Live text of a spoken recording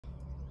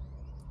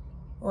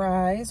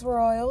Rise,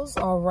 Royals.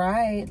 All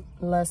right,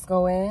 let's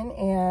go in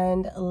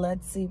and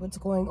let's see what's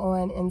going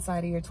on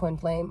inside of your twin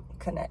flame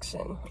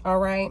connection. All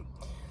right,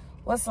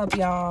 what's up,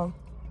 y'all?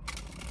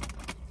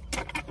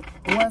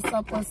 What's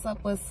up, what's up,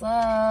 what's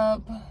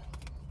up?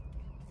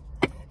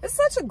 It's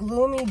such a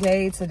gloomy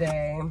day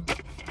today,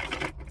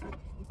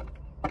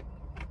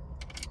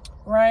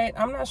 right?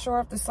 I'm not sure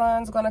if the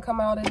sun's gonna come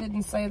out. It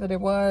didn't say that it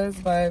was,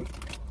 but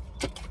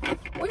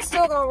we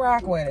still gonna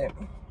rock with it.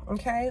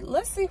 Okay,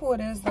 let's see who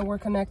it is that we're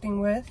connecting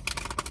with.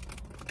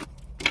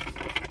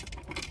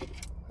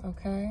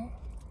 Okay.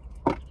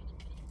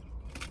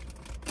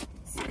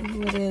 See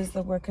who it is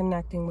that we're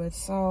connecting with.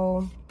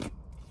 So,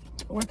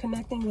 we're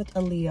connecting with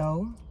a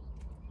Leo.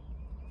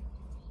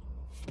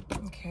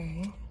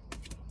 Okay.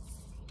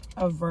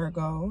 A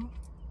Virgo.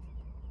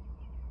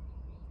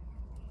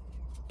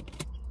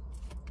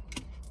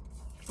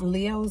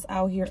 Leo's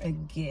out here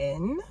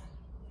again.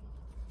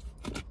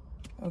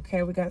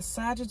 Okay, we got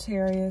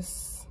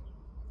Sagittarius.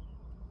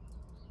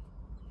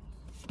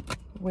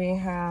 We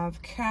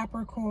have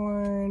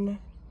Capricorn.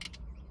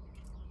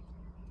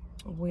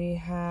 We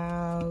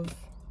have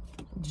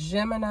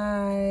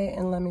Gemini.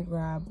 And let me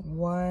grab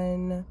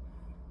one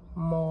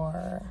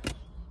more.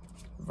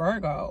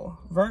 Virgo.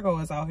 Virgo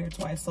is out here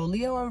twice. So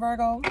Leo and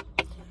Virgo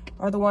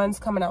are the ones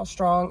coming out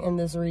strong in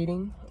this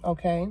reading.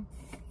 Okay.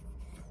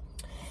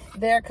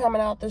 They're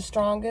coming out the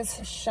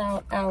strongest.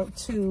 Shout out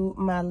to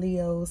my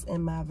Leos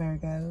and my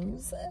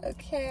Virgos.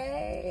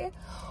 Okay.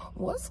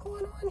 What's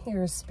going on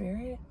here,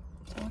 Spirit?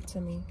 Talk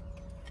to me.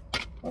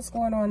 What's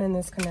going on in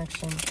this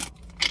connection?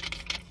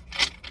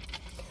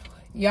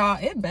 Y'all,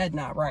 it better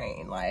not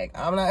rain. Like,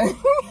 I'm not...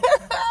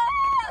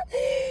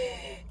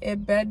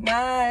 It better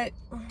not.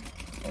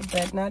 It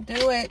better not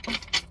do it.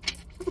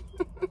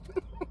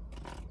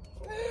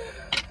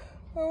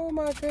 Oh,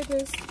 my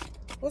goodness.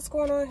 What's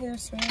going on here,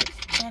 Spirit?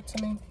 Talk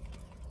to me.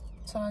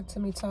 Talk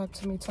to me, talk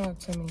to me, talk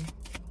to me.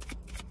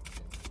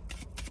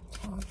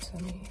 Talk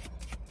to me.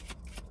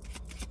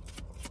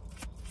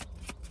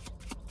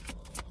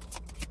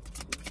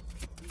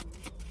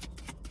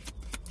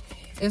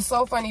 It's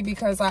so funny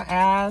because I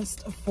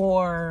asked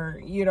for,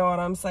 you know what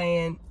I'm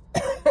saying,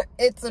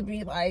 it to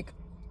be like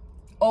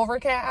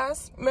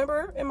overcast,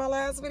 remember in my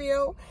last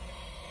video?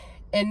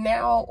 And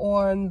now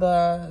on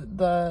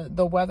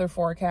the weather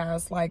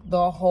forecast, like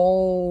the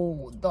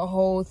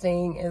whole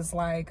thing is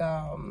like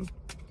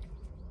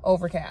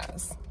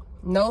overcast.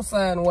 No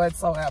sun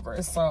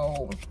whatsoever.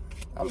 So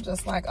I'm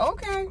just like,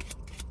 okay.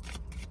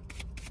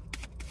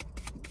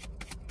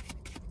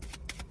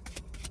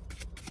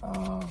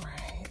 All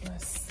right,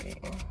 let's see.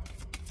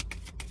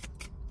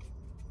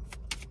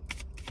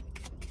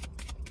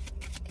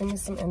 Give me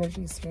some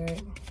energy,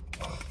 Spirit.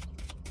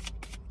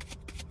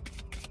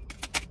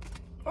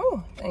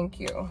 Oh, thank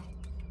you.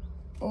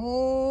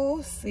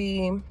 Oh,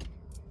 see.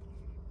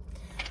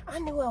 I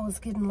knew I was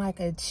getting like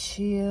a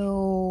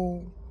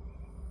chill,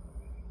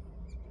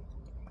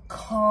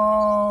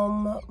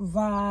 calm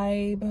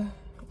vibe,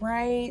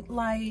 right?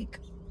 Like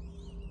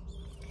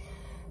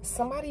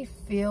somebody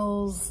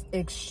feels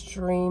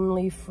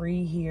extremely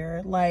free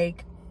here.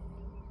 Like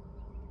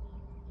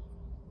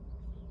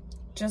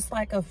just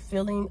like a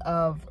feeling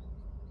of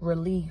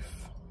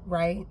relief,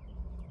 right?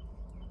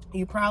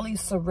 You probably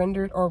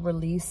surrendered or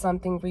released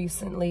something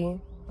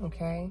recently,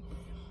 okay?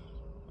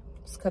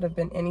 This could have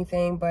been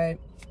anything, but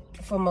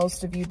for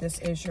most of you, this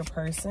is your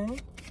person.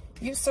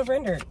 You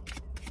surrendered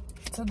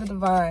to the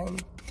divine.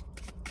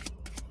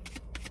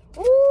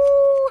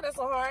 Ooh, that's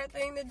a hard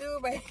thing to do,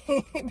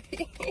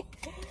 baby.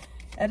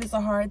 That is a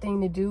hard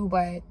thing to do,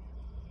 but,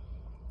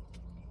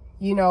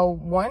 you know,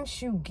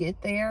 once you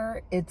get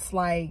there, it's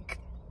like,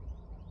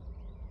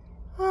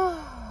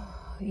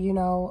 you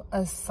know,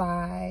 a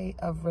sigh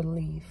of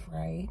relief,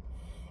 right?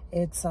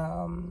 It's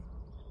I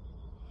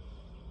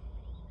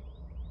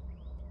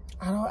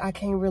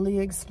can't really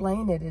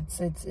explain it.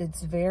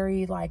 It's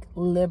very like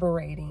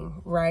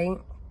liberating, right?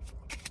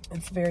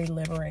 It's very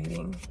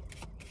liberating.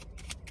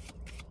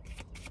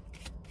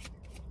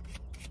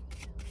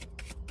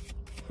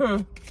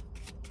 I'm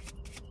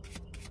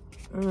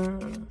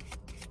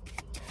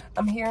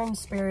hearing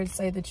Spirit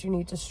say that you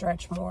need to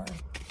stretch more.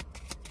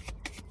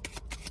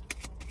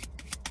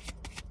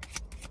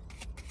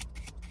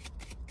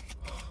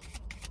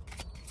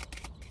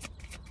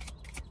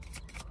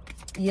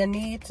 You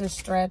need to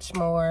stretch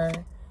more,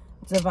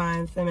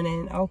 Divine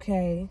Feminine.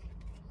 Okay.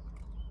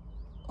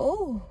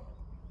 Oh.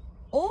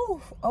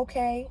 Oh,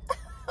 okay.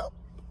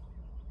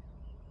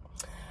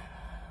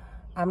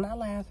 I'm not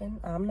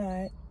laughing. I'm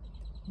not.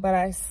 But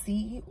I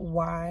see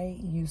why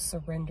you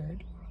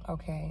surrendered.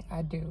 Okay,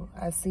 I do.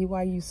 I see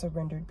why you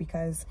surrendered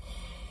because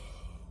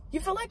you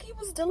feel like you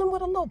was dealing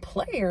with a little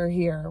player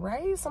here,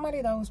 right?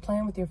 Somebody that was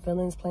playing with your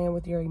feelings, playing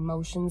with your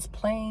emotions,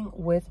 playing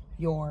with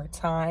your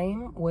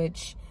time,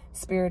 which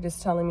Spirit is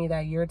telling me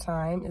that your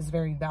time is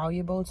very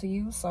valuable to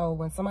you. So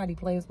when somebody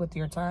plays with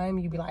your time,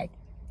 you be like,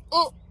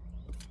 oh,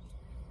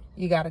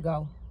 you gotta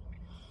go.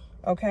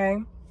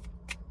 Okay?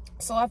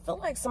 So I feel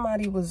like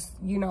somebody was,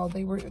 you know,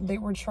 they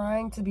were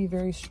trying to be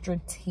very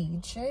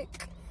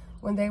strategic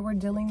when they were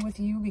dealing with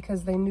you,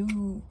 because they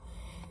knew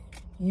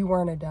you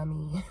weren't a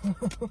dummy.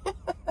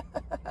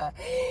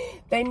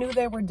 They knew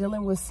they were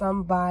dealing with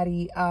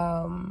somebody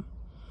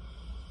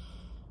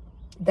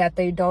that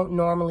they don't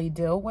normally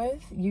deal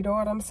with. You know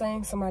what I'm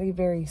saying? Somebody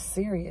very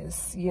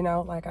serious. You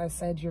know, like I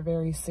said, you're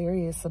very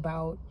serious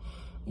about,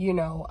 you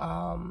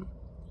know,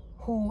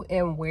 who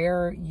and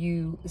where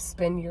you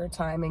spend your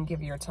time and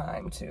give your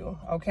time to,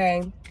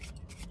 okay?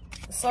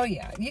 So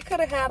yeah, you could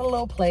have had a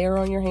little player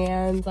on your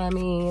hands. I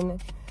mean,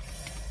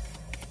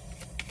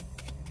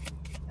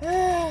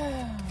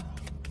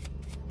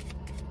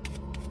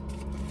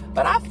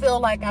 but I feel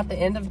like at the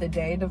end of the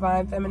day,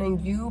 Divine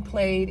Feminine, you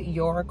played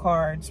your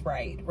cards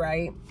right?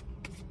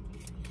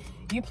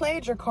 You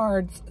played your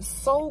cards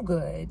so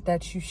good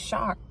that you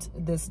shocked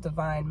this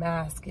Divine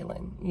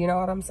Masculine. You know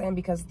what I'm saying?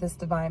 Because this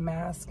Divine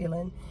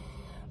Masculine,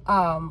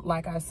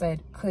 like I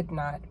said, could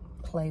not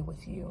play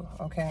with you,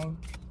 okay?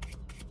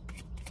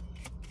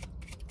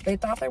 They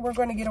thought they were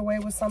going to get away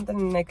with something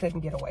and they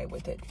couldn't get away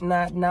with it.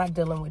 Not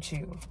dealing with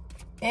you.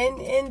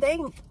 And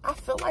I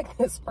feel like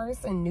this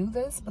person knew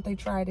this, but they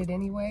tried it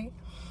anyway,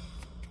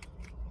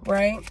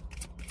 right?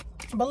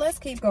 But let's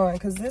keep going,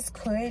 because this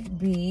could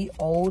be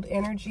old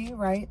energy,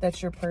 right,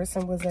 that your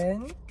person was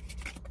in.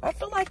 I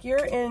feel like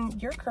your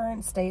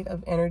current state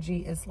of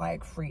energy is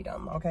like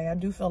freedom, okay? I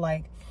do feel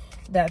like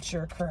that's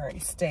your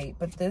current state.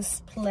 But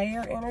this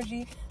player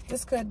energy,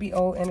 this could be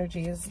old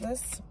energy. Is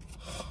this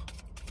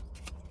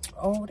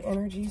old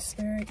energy,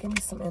 Spirit? Give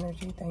me some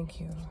energy. Thank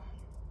you.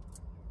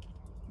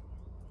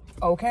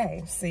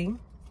 Okay, see,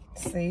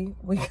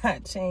 we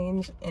got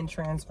change and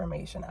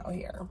transformation out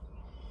here.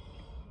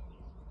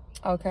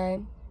 Okay,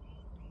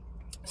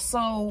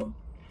 so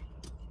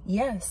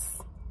yes,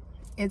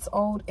 it's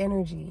old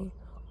energy,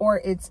 or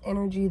it's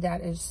energy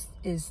that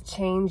is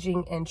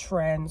changing and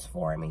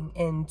transforming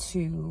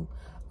into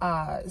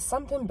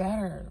something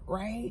better,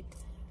 right?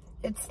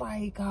 It's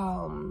like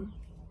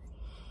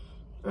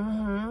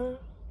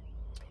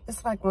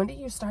it's like, when do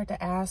you start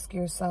to ask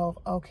yourself,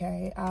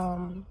 okay,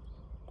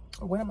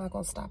 when am I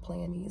gonna stop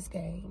playing these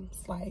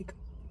games? Like,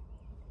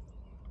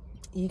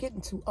 you're getting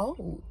too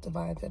old,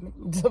 Divine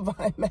Feminine,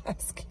 Divine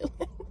Masculine.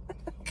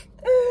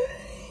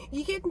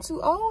 You're getting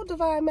too old,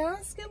 Divine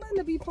Masculine,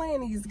 to be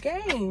playing these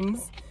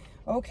games,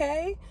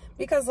 okay?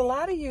 Because a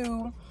lot of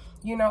you,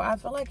 you know, I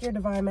feel like your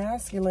Divine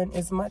Masculine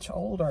is much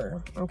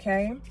older,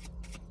 okay?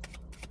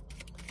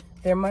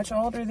 They're much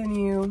older than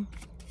you,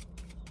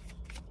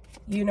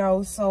 you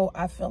know, so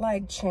I feel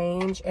like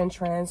change and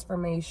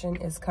transformation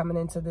is coming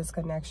into this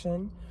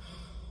connection.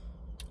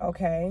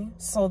 Okay,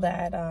 so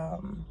that,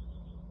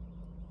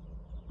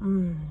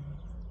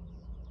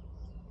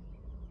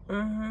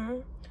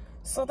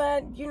 so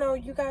that, you know,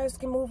 you guys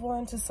can move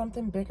on to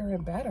something bigger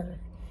and better.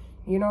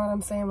 You know what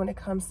I'm saying? When it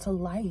comes to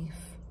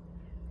life,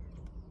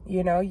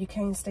 you know, you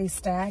can't stay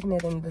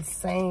stagnant in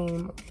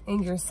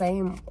your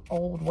same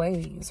old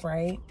ways,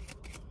 right?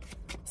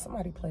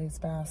 Somebody plays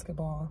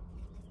basketball.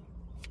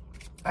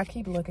 I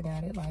keep looking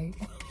at it like,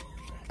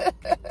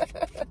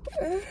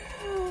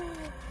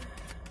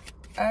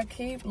 I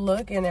keep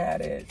looking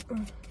at it.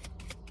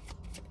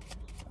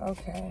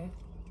 Okay.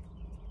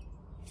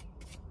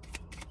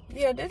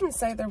 Yeah, it didn't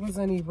say there was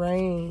any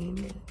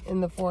rain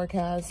in the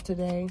forecast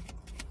today.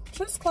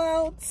 Just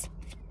clouds.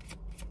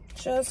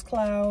 Just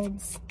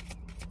clouds.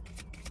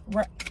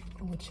 Right.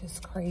 Which is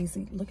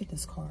crazy. Look at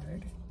this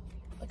card.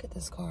 Look at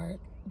this card.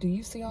 Do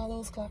you see all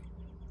those clouds?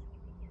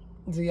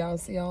 Do y'all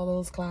see all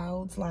those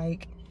clouds?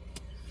 Like,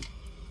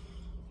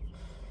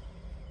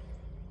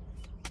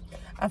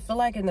 I feel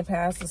like in the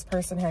past, this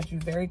person had you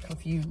very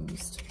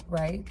confused,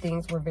 right?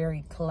 Things were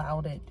very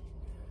clouded.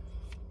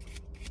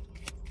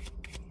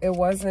 It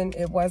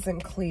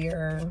wasn't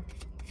clear.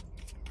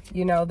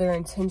 You know, their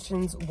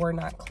intentions were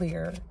not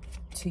clear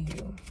to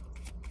you.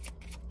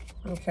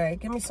 Okay,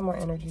 give me some more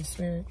energy,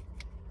 Spirit.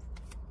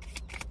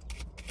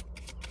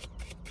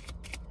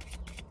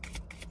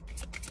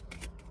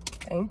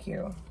 Thank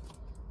you.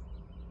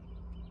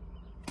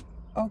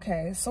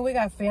 Okay, so we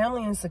got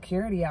family and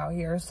security out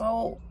here.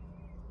 So,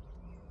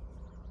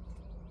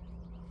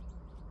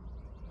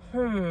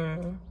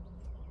 for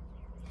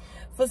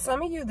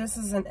some of you, this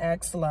is an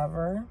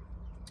ex-lover,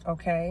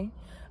 okay?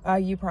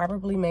 You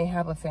probably may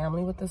have a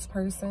family with this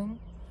person,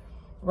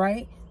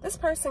 right? This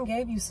person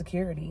gave you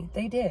security.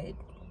 They did.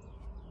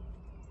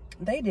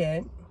 They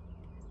did.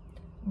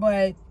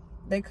 But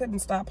they couldn't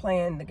stop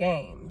playing the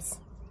games.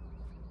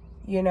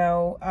 You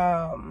know,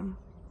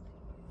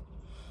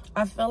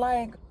 I feel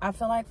like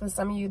for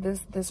some of you,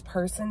 this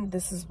person,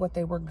 this is what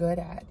they were good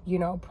at, you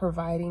know,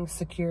 providing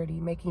security,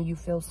 making you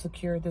feel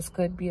secure. This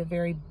could be a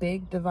very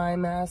big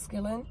Divine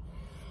Masculine.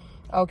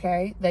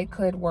 Okay, they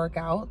could work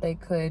out. They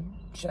could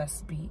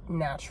just be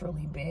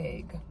naturally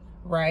big,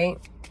 right?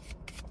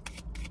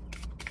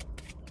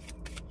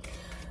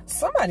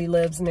 Somebody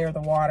lives near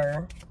the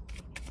water.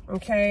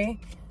 Okay,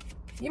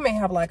 you may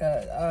have like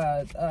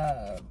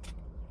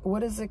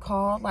what is it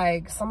called?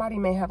 Like, somebody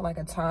may have like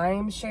a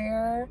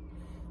timeshare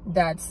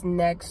that's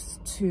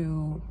next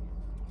to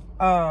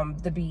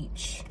the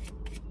beach.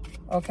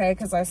 okay?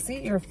 Because I see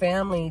your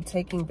family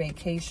taking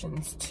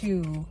vacations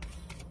to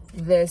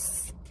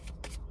this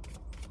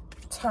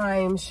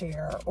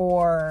timeshare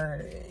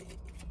or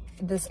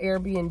this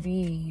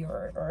Airbnb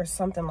or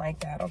something like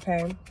that,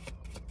 okay?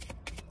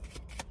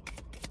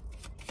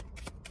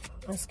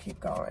 Let's keep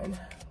going.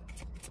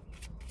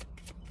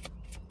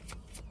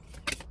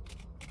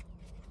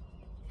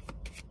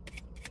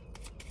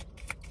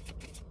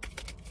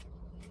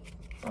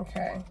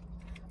 Okay.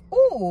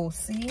 Oh,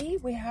 see,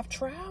 we have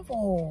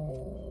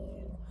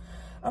travel.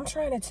 I'm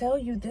trying to tell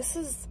you, this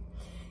is,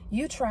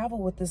 you travel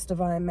with this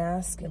divine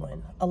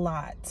masculine a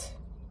lot.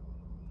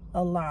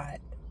 A lot.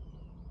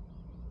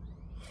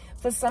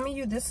 For some of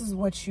you, this is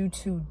what you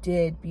two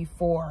did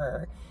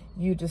before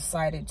you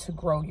decided to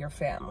grow your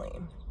family.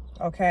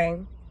 Okay?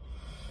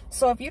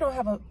 So if you don't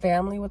have a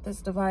family with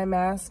this divine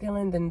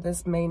masculine, then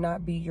this may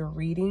not be your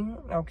reading.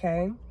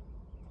 Okay?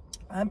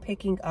 I'm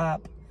picking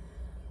up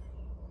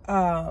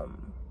a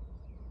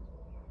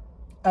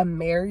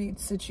married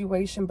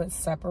situation but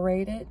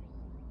separated,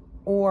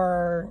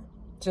 or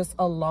just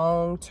a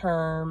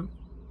long-term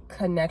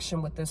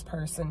connection with this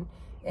person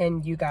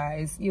and you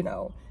guys, you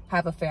know,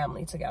 have a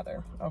family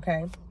together.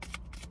 Okay.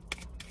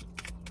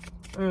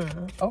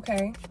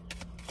 Okay,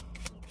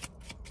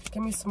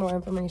 give me some more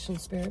information,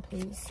 Spirit,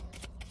 please.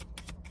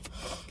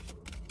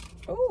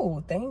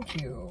 Oh,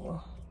 thank you.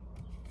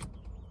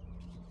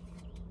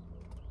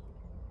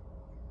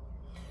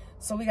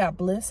 So we got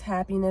bliss,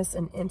 happiness,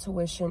 and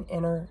intuition,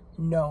 inner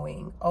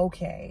knowing.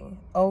 Okay.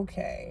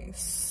 Okay.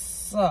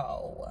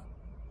 So.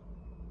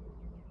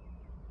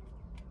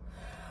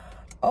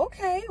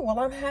 Okay. Well,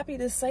 I'm happy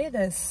to say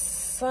this.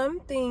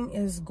 Something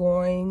is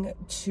going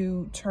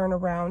to turn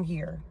around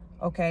here.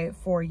 Okay.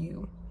 For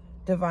you,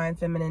 divine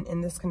feminine,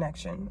 in this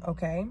connection.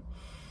 Okay.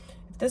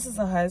 If this is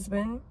a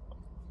husband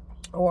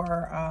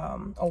or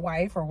a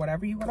wife or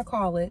whatever you want to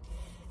call it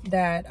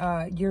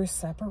that you're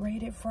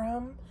separated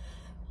from,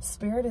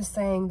 Spirit is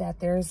saying that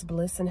there's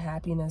bliss and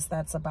happiness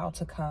that's about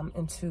to come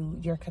into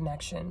your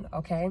connection,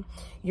 okay?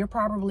 You're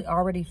probably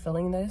already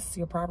feeling this.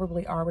 You're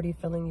probably already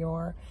feeling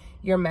your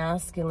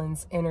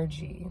masculine's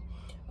energy,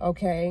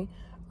 okay?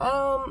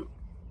 I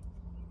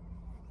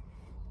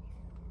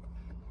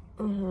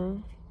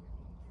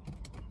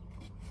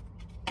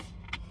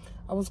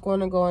was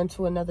going to go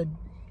into another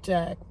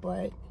deck,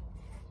 but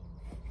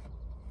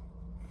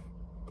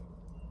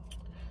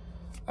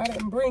I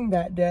didn't bring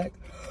that deck.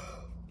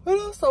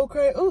 That's so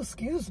crazy. Oh,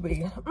 excuse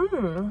me.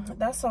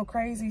 That's so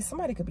crazy.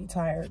 Somebody could be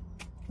tired.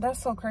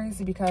 That's so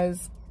crazy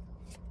because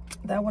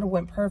that would have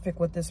went perfect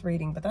with this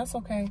reading, but that's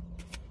okay.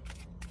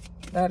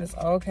 That is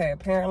okay.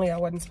 Apparently, I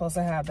wasn't supposed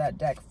to have that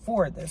deck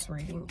for this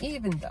reading,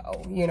 even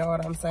though, you know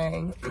what I'm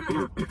saying?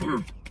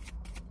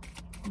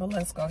 But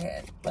let's go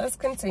ahead. Let's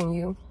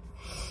continue.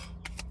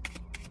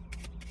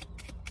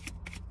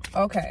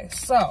 Okay,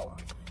 so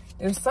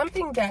there's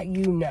something that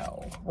you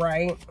know,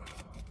 right?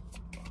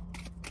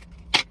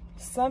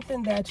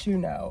 Something that you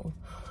know.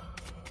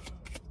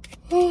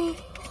 I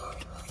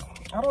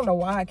don't know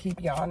why I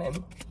keep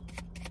yawning.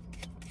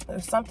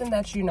 There's something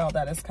that you know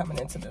that is coming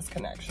into this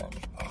connection.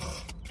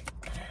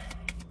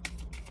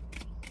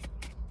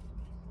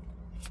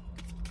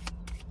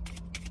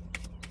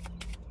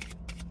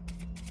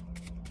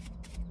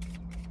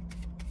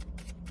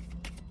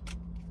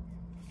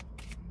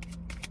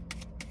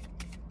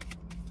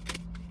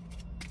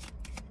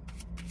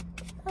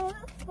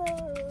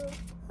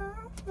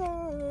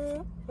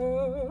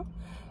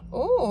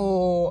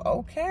 Oh,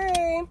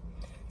 okay.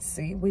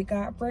 See, we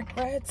got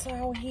regrets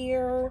out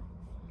here.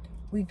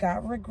 We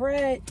got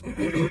regret.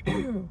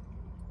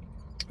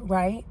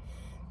 Right?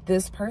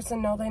 This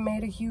person know they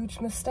made a huge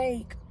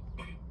mistake.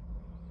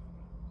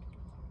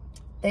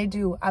 They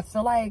do. I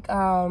feel like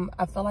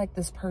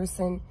this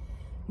person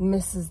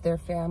misses their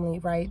family,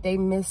 right? They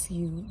miss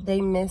you.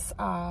 They miss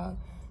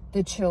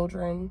the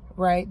children,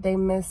 right? They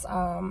miss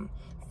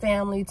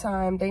family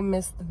time. They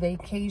miss the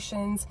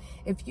vacations.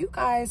 If you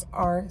guys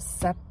are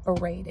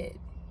separated,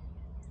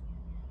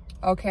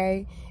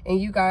 okay, and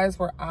you guys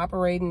were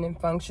operating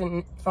and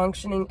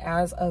functioning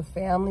as a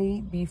family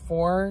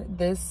before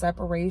this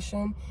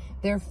separation,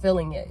 they're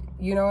feeling it.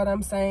 You know what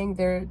I'm saying?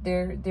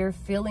 They're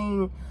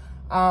feeling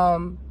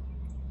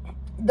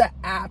the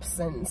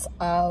absence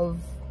of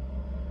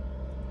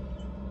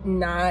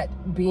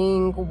not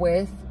being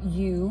with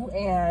you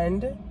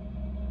and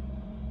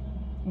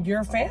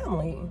your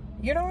family.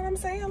 You know what I'm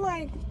saying?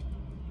 Like,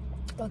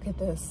 look at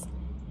this.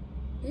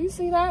 Do you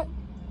see that?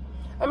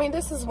 I mean,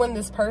 this is when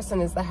this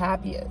person is the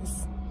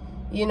happiest,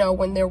 you know,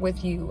 when they're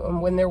with you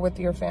and when they're with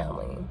your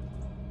family.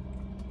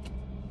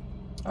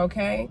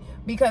 Okay?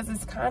 Because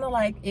it's kind of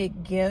like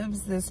it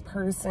gives this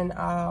person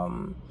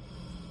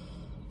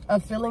a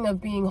feeling of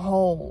being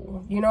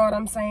whole. You know what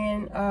I'm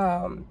saying?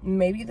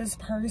 Maybe this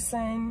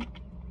person...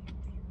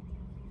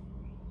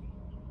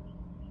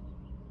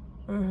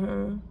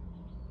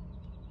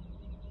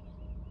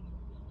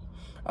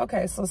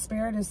 Okay, so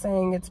Spirit is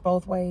saying it's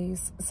both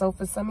ways. So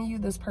for some of you,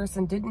 this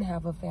person didn't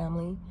have a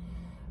family,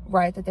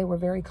 right, that they were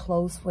very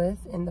close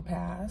with in the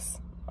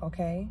past,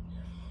 okay?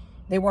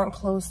 They weren't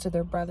close to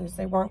their brothers.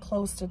 They weren't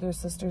close to their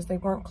sisters. They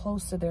weren't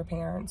close to their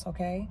parents,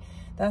 okay?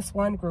 That's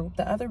one group.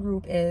 The other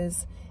group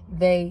is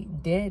they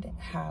did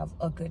have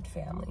a good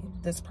family.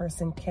 This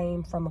person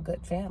came from a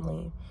good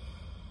family,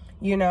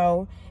 you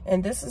know?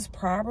 And this is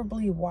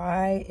probably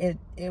why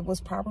it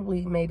was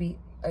probably maybe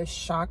a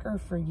shocker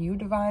for you,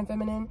 Divine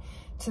Feminine,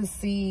 to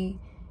see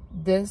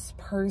this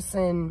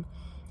person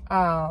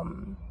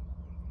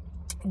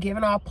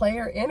giving off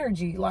player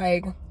energy.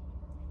 Like,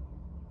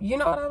 you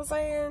know what I'm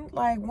saying?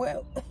 Like,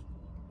 well,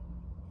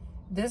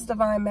 this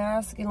Divine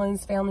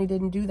Masculine's family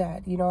didn't do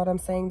that. You know what I'm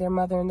saying? Their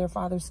mother and their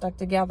father stuck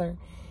together.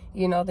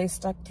 You know, they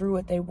stuck through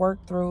it. They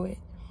worked through it.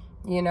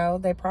 You know,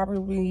 they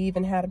probably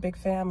even had a big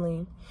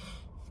family.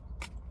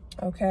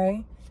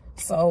 Okay?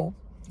 So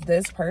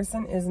this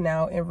person is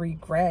now in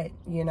regret.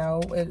 You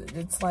know,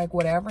 it's like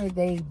whatever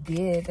they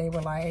did, they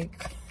were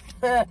like,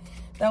 that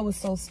was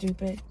so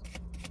stupid.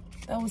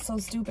 That was so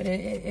stupid.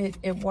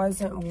 It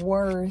wasn't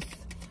worth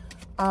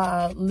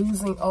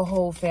losing a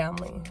whole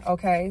family.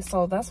 Okay,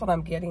 so that's what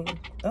I'm getting.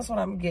 That's what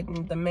I'm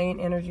getting, the main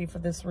energy for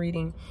this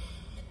reading.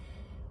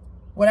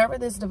 Whatever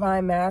this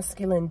Divine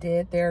Masculine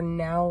did, they're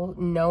now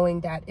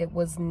knowing that it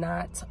was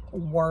not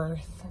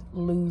worth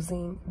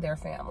losing their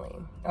family.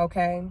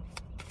 Okay,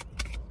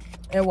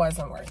 it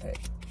wasn't worth it.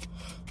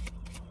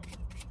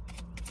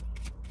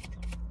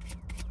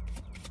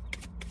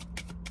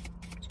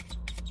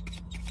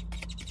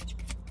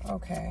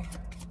 Okay,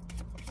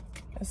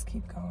 let's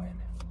keep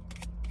going.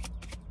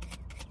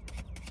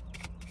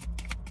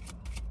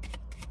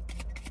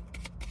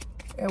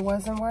 It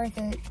wasn't worth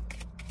it.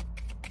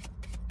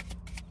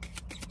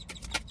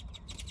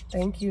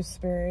 Thank you,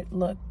 Spirit.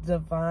 Look,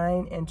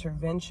 divine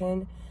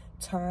intervention,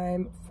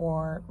 time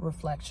for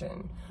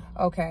reflection.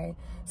 Okay,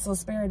 so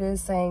Spirit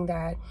is saying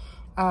that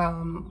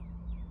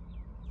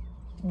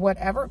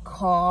whatever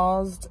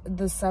caused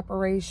the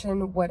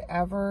separation,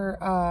 whatever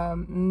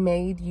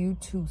made you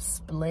two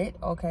split,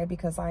 okay,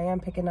 because I am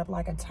picking up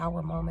like a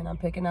tower moment. I'm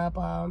picking up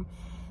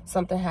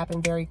something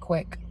happened very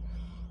quick,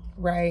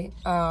 right?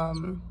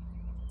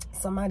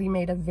 Somebody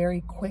made a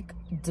very quick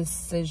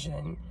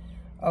decision,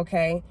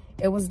 okay?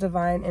 It was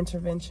divine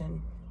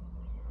intervention.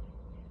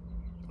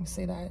 You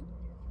see that?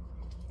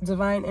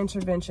 Divine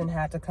intervention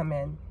had to come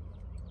in,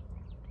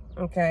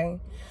 okay?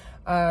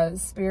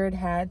 Spirit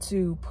had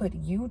to put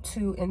you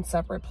two in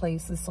separate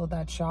places so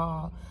that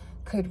y'all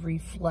could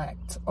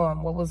reflect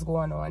on what was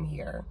going on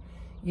here.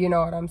 You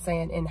know what I'm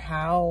saying? And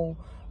how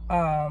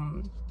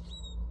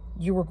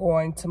you were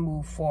going to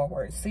move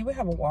forward. See, we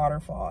have a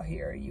waterfall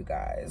here, you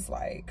guys.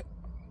 Like,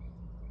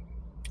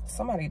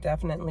 somebody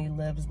definitely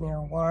lives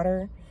near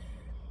water.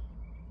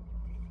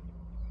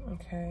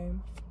 Okay.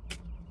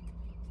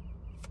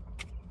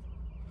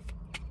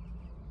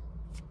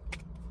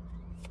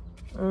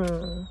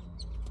 Ooh.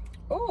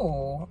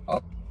 Ooh,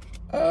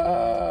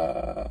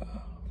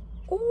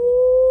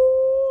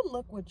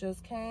 look what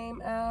just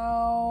came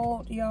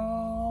out,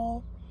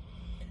 y'all.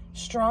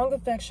 Strong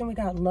affection. We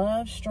got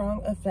love,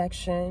 strong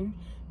affection,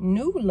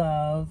 new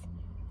love,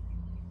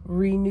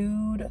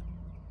 renewed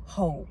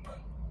hope.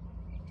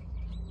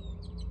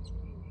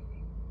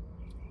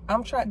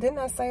 Didn't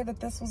I say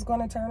that this was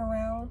going to turn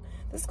around?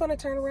 This is going to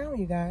turn around,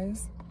 you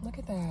guys. Look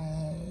at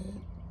that.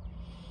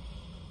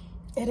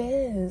 It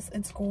is.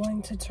 It's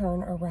going to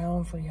turn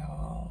around for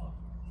y'all.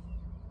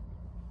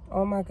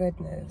 Oh my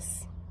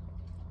goodness.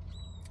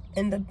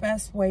 In the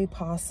best way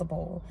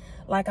possible.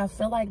 Like, I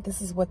feel like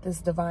this is what this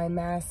Divine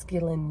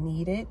Masculine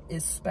needed,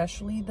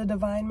 especially the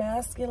Divine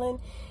Masculine.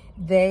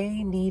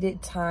 They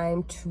needed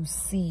time to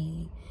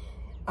see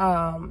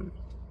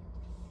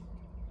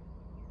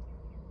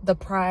the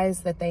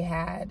prize that they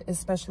had,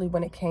 especially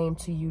when it came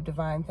to you,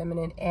 Divine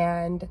Feminine,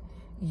 and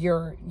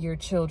your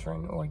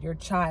children, or your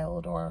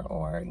child,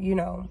 or you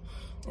know,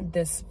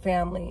 this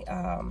family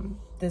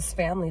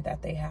that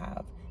they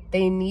have.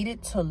 They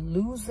needed to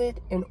lose it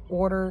in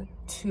order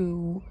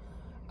to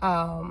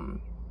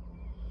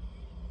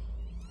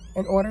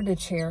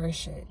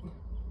cherish it,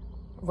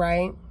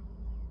 right?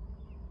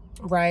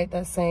 Right?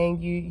 That's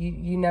saying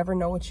you never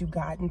know what you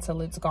got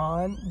until it's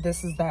gone.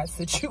 This is that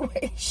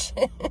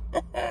situation.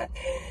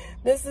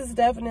 This is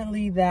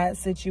definitely that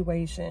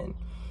situation.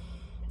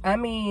 I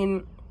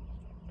mean,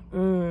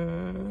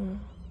 you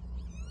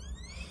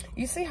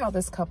see how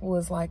this couple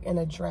is like in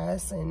a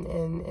dress,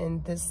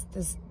 and this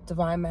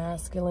Divine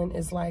Masculine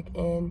is like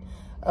in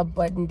a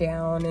button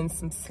down and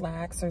some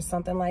slacks or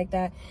something like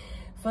that.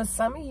 For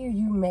some of you,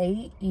 you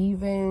may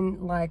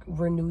even like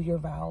renew your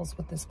vows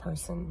with this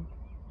person,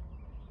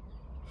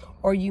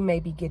 or you may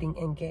be getting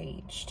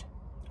engaged,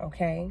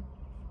 okay?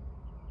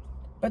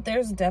 But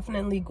there's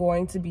definitely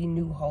going to be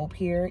new hope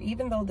here.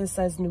 Even though this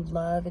says new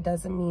love, it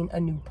doesn't mean a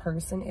new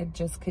person. It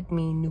just could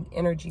mean new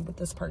energy with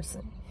this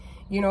person.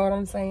 You know what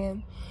I'm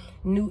saying?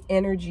 New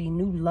energy,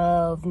 new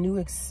love, new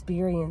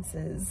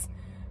experiences,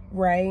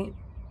 right?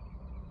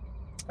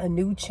 A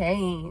new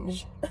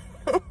change.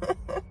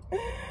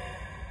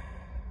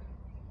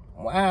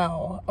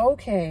 Wow.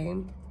 Okay.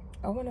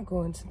 I want to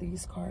go into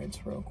these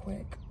cards real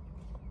quick.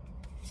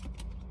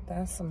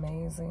 That's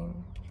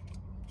amazing.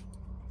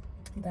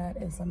 That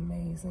is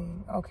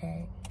amazing.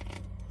 Okay.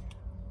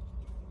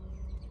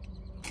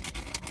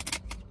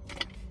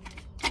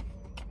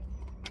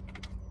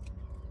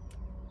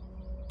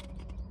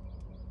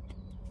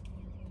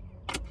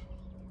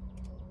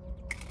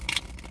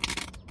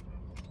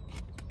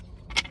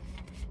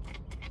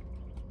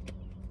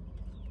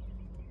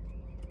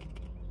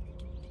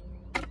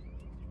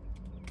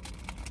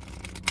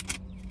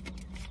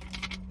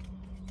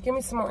 Give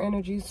me some more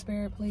energy,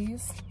 Spirit,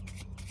 please.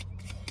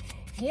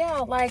 Yeah,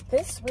 like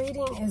this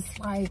reading is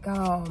like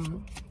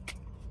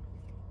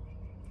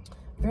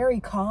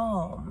very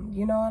calm.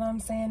 You know what I'm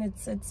saying?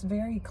 It's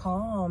very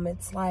calm.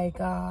 It's like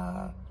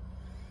the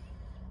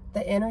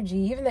energy,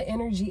 even the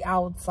energy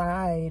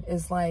outside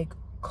is like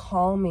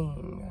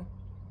calming.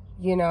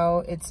 You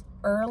know, it's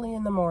early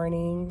in the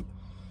morning.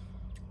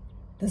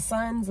 The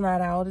sun's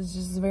not out. It's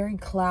just very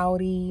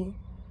cloudy.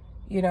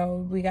 You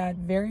know, we got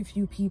very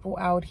few people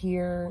out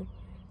here.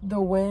 The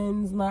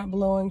wind's not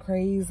blowing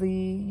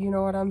crazy. You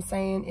know what I'm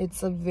saying?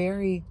 It's a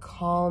very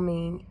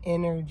calming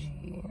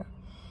energy.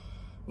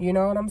 You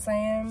know what I'm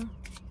saying?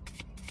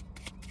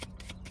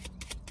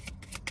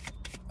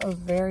 A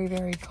very,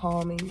 very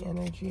calming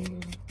energy.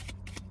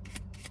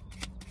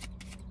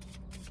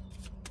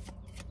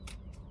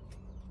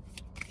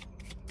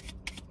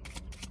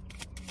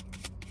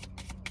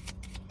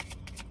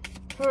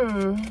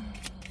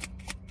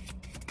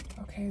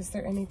 Okay, is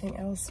there anything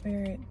else,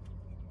 Spirit?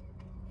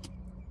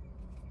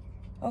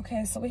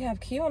 Okay, so we have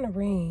Q on the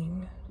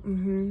ring.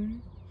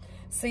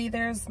 See,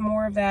 there's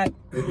more of that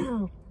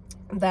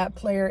that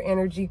player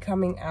energy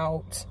coming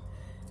out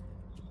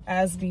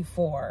as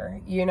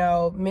before. You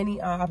know, many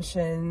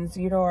options.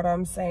 You know what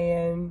I'm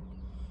saying?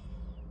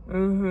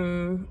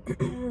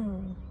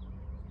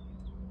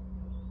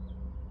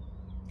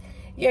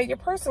 Yeah, your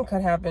person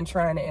could have been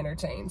trying to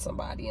entertain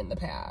somebody in the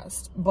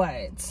past,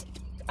 but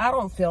I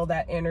don't feel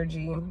that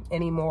energy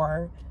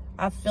anymore.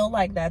 I feel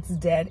like that's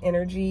dead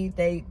energy.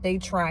 They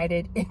tried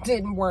it. It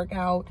didn't work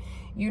out.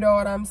 You know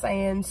what I'm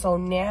saying? So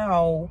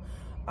now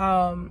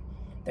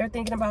they're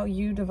thinking about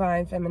you,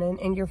 Divine Feminine,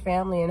 and your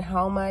family, and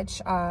how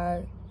much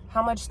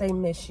they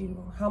miss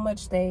you, how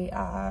much they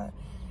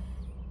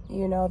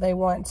you know, they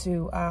want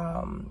to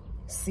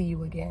see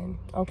you again.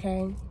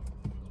 Okay?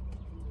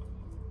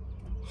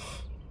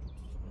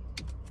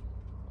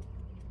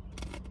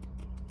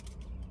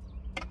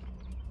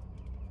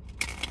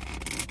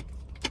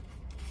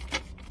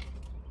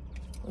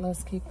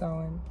 Let's keep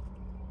going.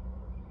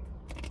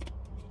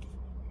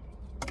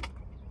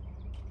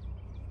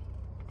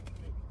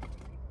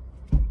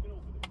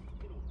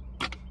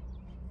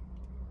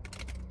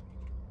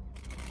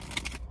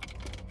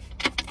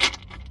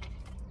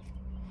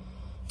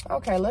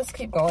 Okay, let's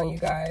keep going, you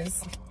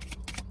guys.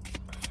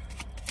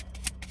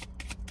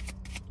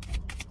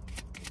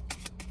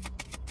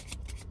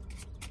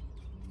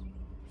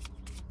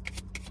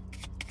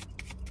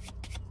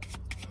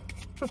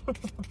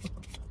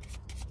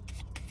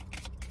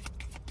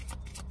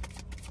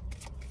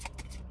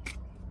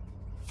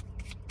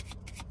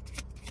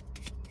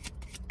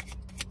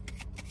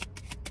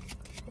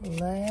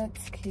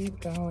 Let's keep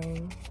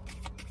going.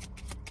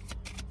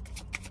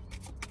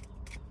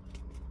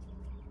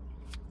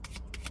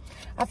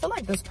 I feel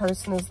like this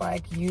person is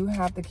like, you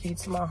have the key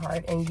to my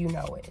heart and you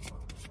know it.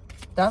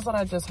 That's what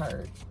I just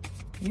heard.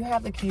 You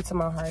have the key to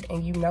my heart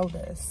and you know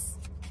this.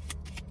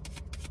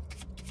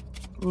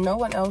 No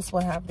one else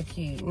will have the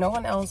key. No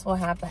one else will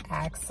have the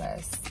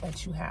access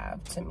that you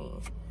have to me.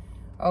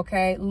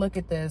 Okay, look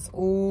at this.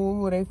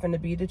 Ooh, they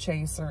finna be the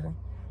chaser.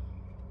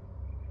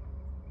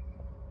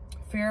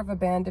 Fear of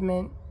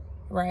abandonment,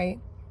 right?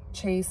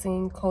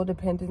 Chasing,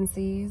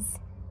 codependencies.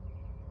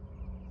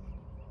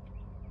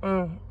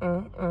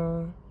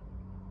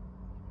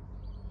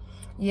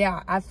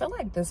 Yeah, I feel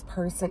like this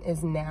person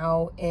is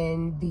now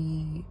in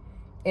the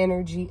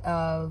energy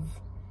of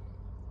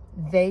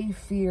they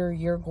fear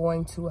you're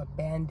going to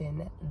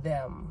abandon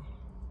them.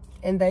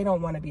 And they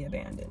don't want to be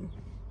abandoned.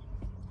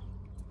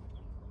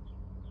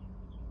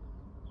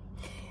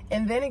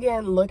 And then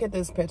again, look at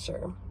this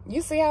picture.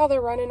 You see how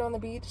they're running on the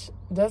beach?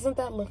 Doesn't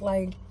that look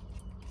like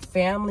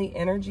family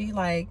energy?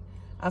 Like,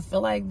 I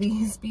feel like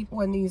these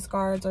people in these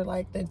cards are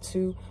like the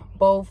two,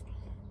 both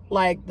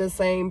like the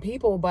same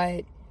people,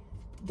 but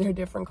they're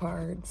different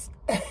cards.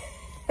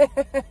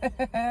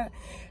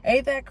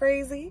 Ain't that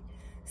crazy?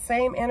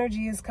 Same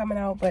energy is coming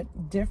out,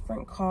 but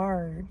different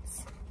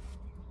cards.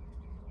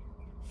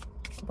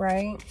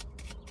 Right?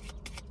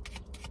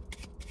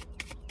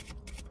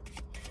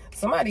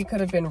 Somebody could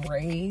have been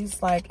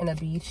raised like in a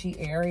beachy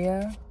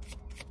area.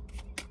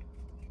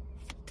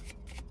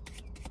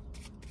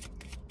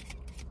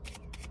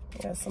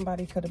 Yeah,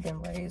 somebody could have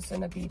been raised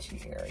in a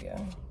beachy area.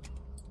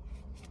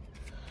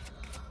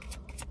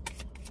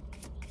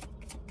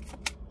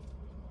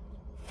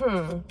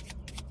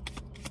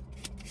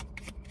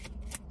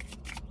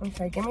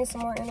 Okay, give me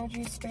some more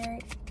energy,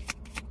 Spirit.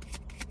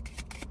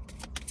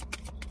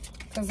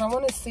 Because I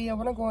want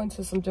to go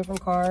into some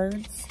different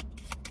cards.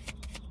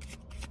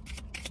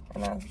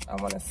 And I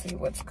want to see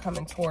what's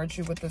coming towards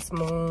you with this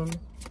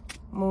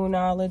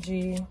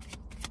moonology.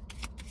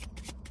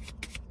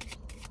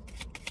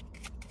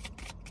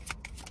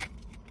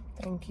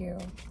 Thank you.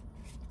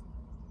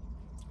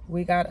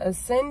 We got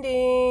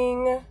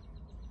ascending,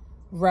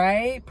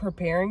 right?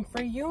 Preparing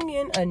for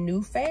union, a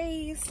new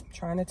phase. I'm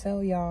trying to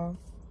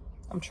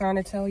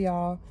tell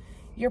y'all.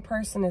 Your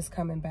person is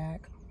coming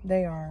back.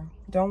 They are.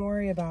 Don't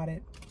worry about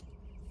it.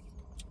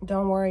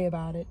 Don't worry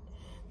about it.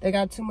 They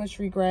got too much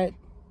regret,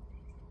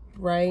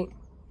 right?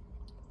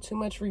 Too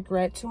much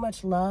regret, too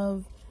much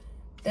love.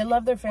 They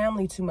love their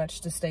family too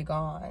much to stay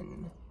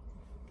gone.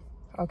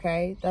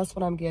 Okay, that's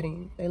what I'm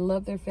getting. They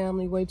love their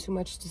family way too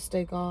much to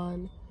stay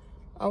gone.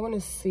 I want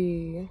to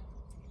see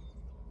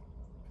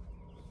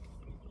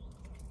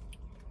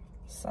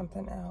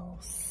something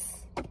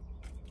else.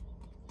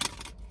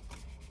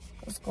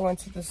 Let's go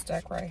into this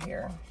deck right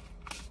here.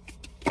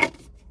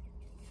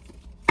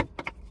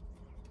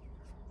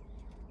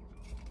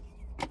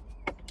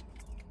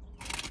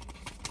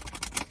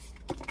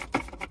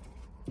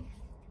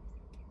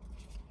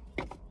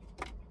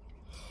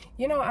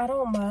 You know, I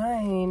don't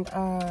mind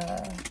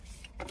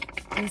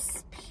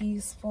this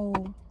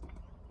peaceful,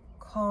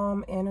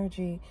 calm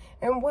energy.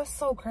 And what's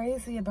so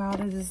crazy about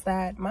it is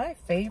that my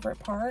favorite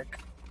park,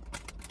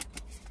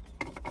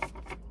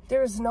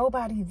 there's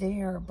nobody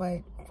there,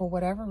 but for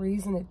whatever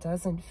reason, it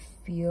doesn't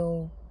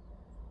feel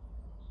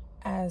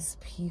as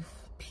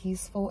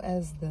peaceful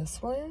as this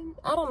one.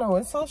 I don't know.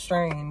 It's so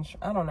strange.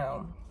 I don't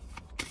know.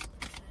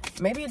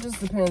 Maybe it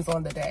just depends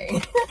on the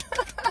day.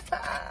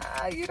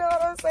 You know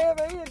what I'm saying?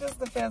 Maybe it just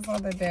depends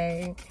on the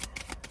day.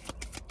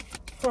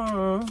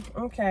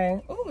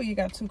 Okay. Oh, you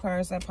got 2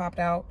 cards that popped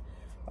out.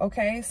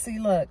 Okay, see,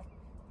 look.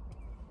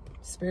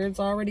 Spirit's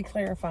already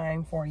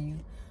clarifying for you.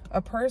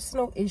 A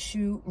personal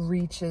issue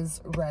reaches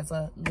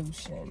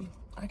resolution.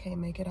 I can't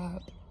make it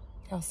up.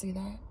 Y'all see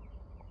that?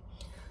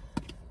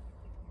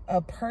 A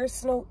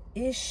personal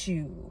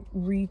issue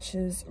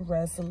reaches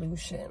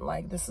resolution.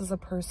 Like, this is a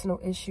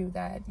personal issue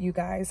that you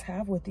guys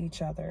have with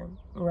each other,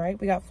 right?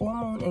 We got full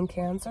moon in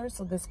Cancer,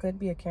 so this could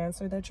be a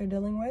Cancer that you're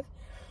dealing with,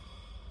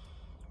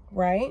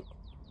 right?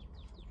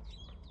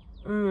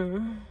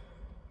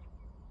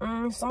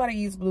 Somebody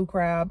eats blue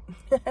crab.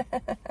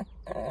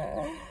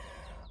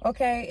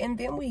 Okay, and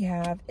then we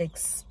have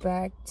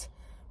expect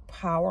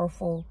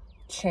powerful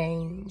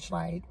change.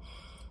 Like,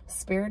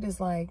 Spirit is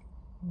like,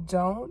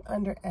 don't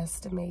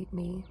underestimate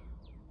me,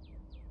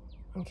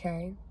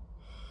 okay?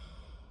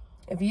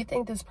 If you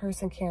think this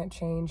person can't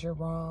change, you're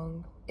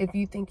wrong. If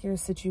you think your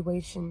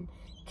situation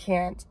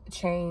can't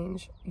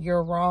change,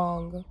 you're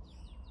wrong.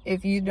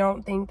 If you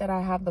don't think that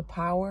I have the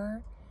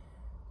power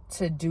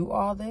to do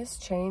all this,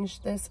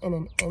 change this in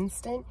an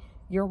instant,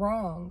 you're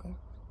wrong,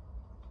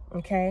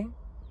 okay?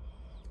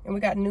 And we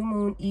got new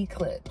moon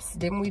eclipse.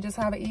 Didn't we just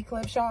have an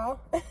eclipse, y'all?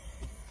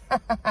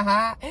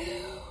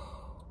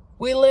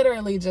 We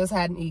literally just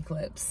had an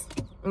eclipse,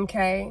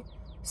 okay?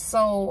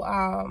 So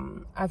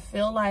I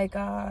feel like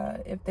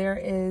if there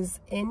is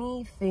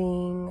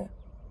anything,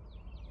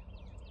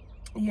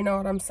 you know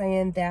what I'm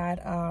saying,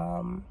 that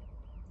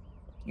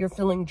you're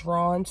feeling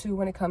drawn to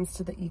when it comes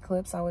to the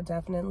eclipse, I would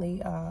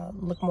definitely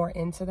look more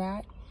into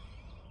that,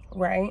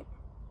 right?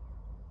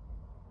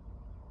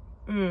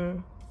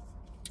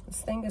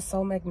 This thing is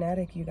so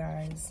magnetic, you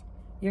guys.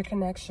 Your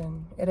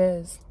connection, it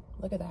is.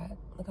 Look at that.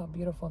 Look how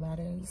beautiful that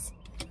is.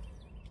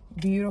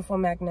 Beautiful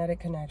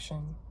magnetic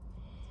connection.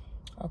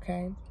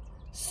 Okay,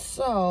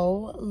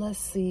 so let's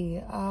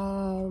see.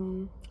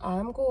 I'm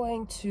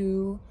going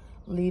to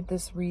leave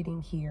this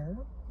reading here.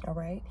 All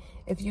right,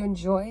 if you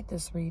enjoyed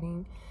this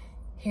reading,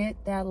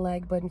 hit that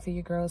like button for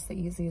your girls. The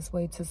easiest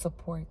way to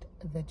support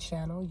the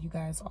channel, you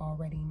guys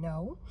already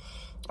know.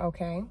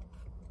 Okay,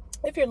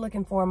 if you're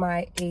looking for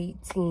my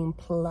 18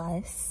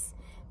 plus,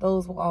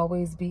 those will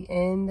always be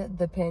in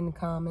the pinned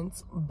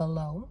comments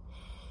below.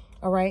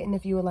 All right, and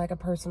if you would like a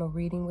personal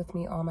reading with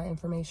me, all my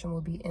information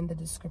will be in the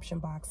description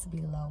box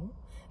below,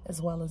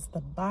 as well as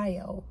the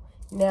bio.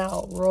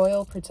 Now,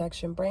 Royal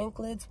Protection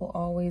Branklets will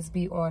always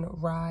be on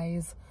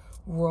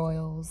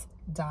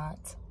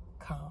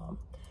riseroyals.com.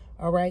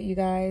 All right, you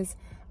guys,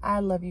 I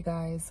love you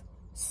guys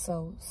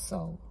so,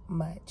 so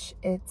much.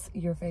 It's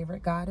your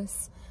favorite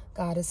goddess,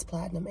 Goddess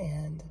Platinum,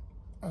 and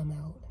I'm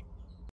out.